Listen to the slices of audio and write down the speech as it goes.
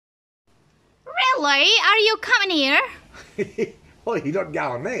Really? Are you coming here? Oh, you're not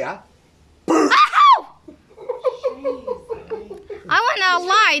going there. Ow! I want a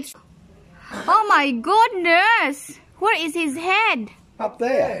light. Oh my goodness! Where is his head? Up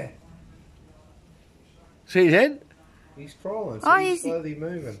there. See his head? He's crawling, Oh, he's he's- slowly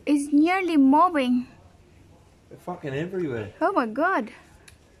moving. It's nearly moving. They're fucking everywhere. Oh my god.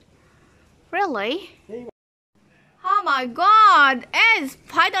 Really? Oh my god.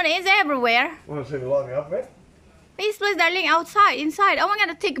 Python is everywhere. Want to see me light me up a bit? Please, darling, outside, inside. Oh, I'm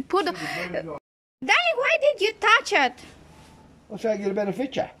gonna take a put. Darling, why did you touch it? I'll show you a better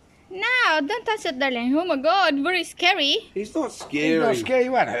picture. No, don't touch it, darling. Oh my god, very scary. He's not He's scary. not scary, he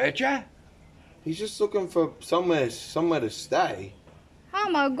won't hurt you. He's just looking for somewhere to stay. Oh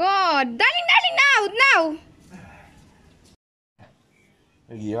my god. Darling, no.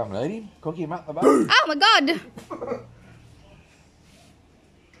 You haven't eat him. Cook him up the boat. Oh my god. Did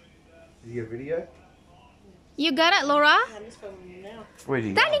you get a video? You got it, Laura? Where'd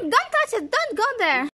he go? Darling, don't touch it. Don't go there.